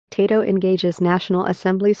Tato engages National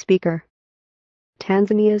Assembly Speaker.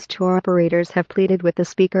 Tanzania's tour operators have pleaded with the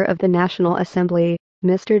Speaker of the National Assembly,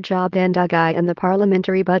 Mr. Job Ndugai, and the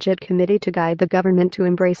Parliamentary Budget Committee to guide the government to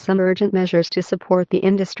embrace some urgent measures to support the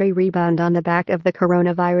industry rebound on the back of the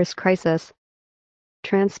coronavirus crisis.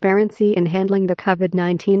 Transparency in handling the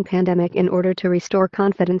COVID-19 pandemic in order to restore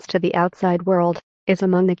confidence to the outside world is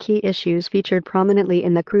among the key issues featured prominently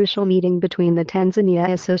in the crucial meeting between the Tanzania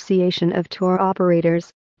Association of Tour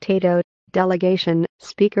Operators, TATO, delegation,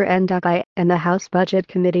 Speaker Ndugai, and the House Budget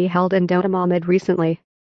Committee held in Dodoma recently.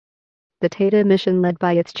 The TATO mission led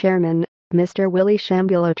by its chairman, Mr. Willie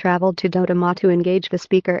Shambulo, traveled to Dodoma to engage the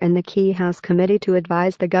Speaker and the key House Committee to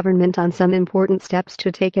advise the government on some important steps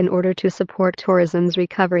to take in order to support tourism's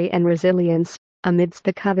recovery and resilience amidst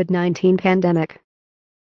the COVID-19 pandemic.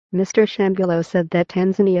 Mr. Shambulo said that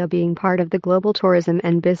Tanzania, being part of the global tourism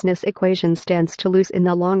and business equation, stands to lose in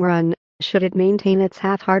the long run should it maintain its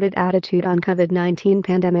half-hearted attitude on COVID-19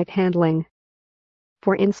 pandemic handling.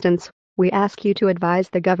 For instance, we ask you to advise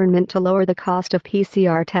the government to lower the cost of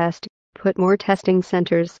PCR test, put more testing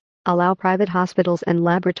centers, allow private hospitals and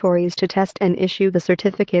laboratories to test and issue the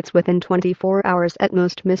certificates within 24 hours at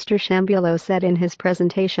most, Mr. Shambulo said in his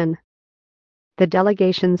presentation. The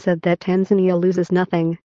delegation said that Tanzania loses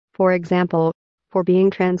nothing, for example, for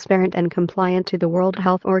being transparent and compliant to the World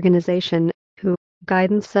Health Organization, WHO,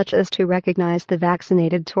 guidance such as to recognize the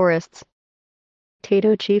vaccinated tourists.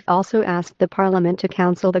 TATO chief also asked the parliament to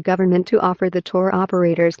counsel the government to offer the tour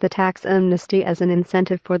operators the tax amnesty as an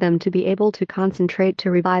incentive for them to be able to concentrate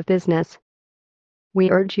to revive business. We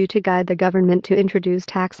urge you to guide the government to introduce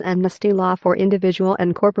tax amnesty law for individual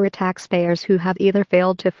and corporate taxpayers who have either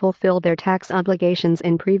failed to fulfill their tax obligations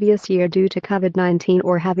in previous year due to COVID-19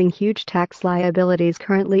 or having huge tax liabilities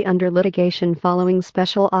currently under litigation following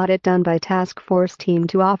special audit done by task force team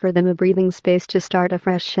to offer them a breathing space to start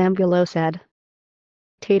afresh, Shambulo said.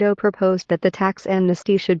 TATO proposed that the tax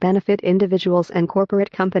amnesty should benefit individuals and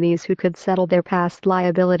corporate companies who could settle their past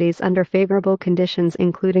liabilities under favorable conditions,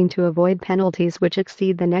 including to avoid penalties which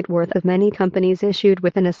exceed the net worth of many companies issued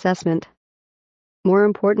with an assessment. More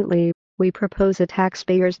importantly, we propose a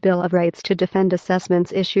taxpayer's bill of rights to defend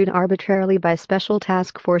assessments issued arbitrarily by special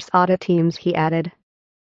task force audit teams, he added.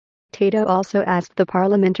 TATO also asked the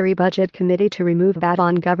Parliamentary Budget Committee to remove VAT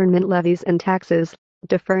on government levies and taxes,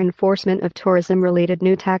 defer enforcement of tourism-related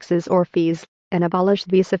new taxes or fees, and abolish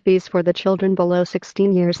visa fees for the children below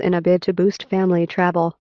 16 years in a bid to boost family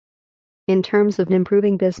travel. In terms of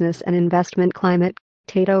improving business and investment climate,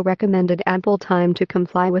 TATO recommended ample time to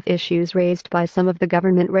comply with issues raised by some of the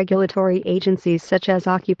government regulatory agencies such as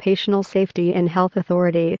Occupational Safety and Health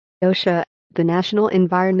Authority, OSHA, the National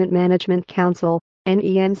Environment Management Council,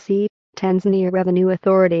 NEMC, Tanzania Revenue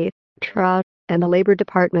Authority, TRA, and the Labor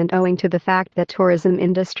Department, owing to the fact that tourism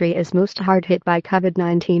industry is most hard hit by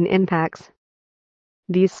COVID-19 impacts.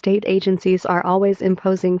 These state agencies are always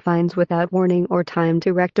imposing fines without warning or time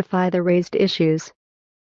to rectify the raised issues.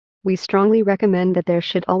 We strongly recommend that there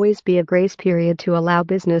should always be a grace period to allow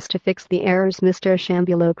business to fix the errors, Mr.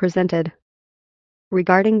 Shambulo presented.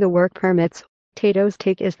 Regarding the work permits, TATO's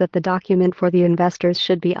take is that the document for the investors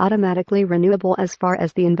should be automatically renewable as far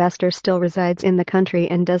as the investor still resides in the country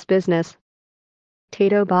and does business.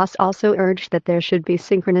 TATO boss also urged that there should be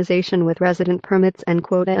synchronization with resident permits and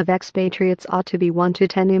quota of expatriates ought to be 1 to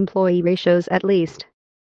 10 employee ratios at least.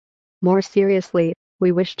 More seriously,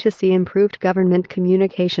 we wish to see improved government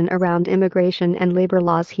communication around immigration and labor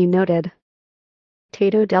laws, he noted.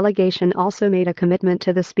 TATO delegation also made a commitment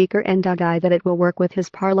to the Speaker Ndugai that it will work with his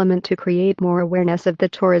parliament to create more awareness of the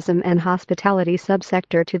tourism and hospitality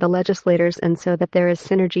subsector to the legislators, and so that there is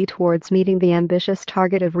synergy towards meeting the ambitious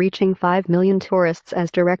target of reaching 5 million tourists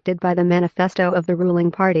as directed by the manifesto of the ruling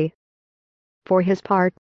party. For his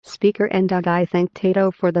part, Speaker Ndugai thanked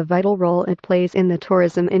TATO for the vital role it plays in the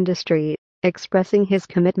tourism industry, expressing his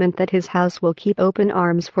commitment that his house will keep open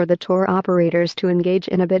arms for the tour operators to engage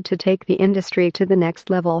in a bid to take the industry to the next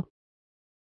level.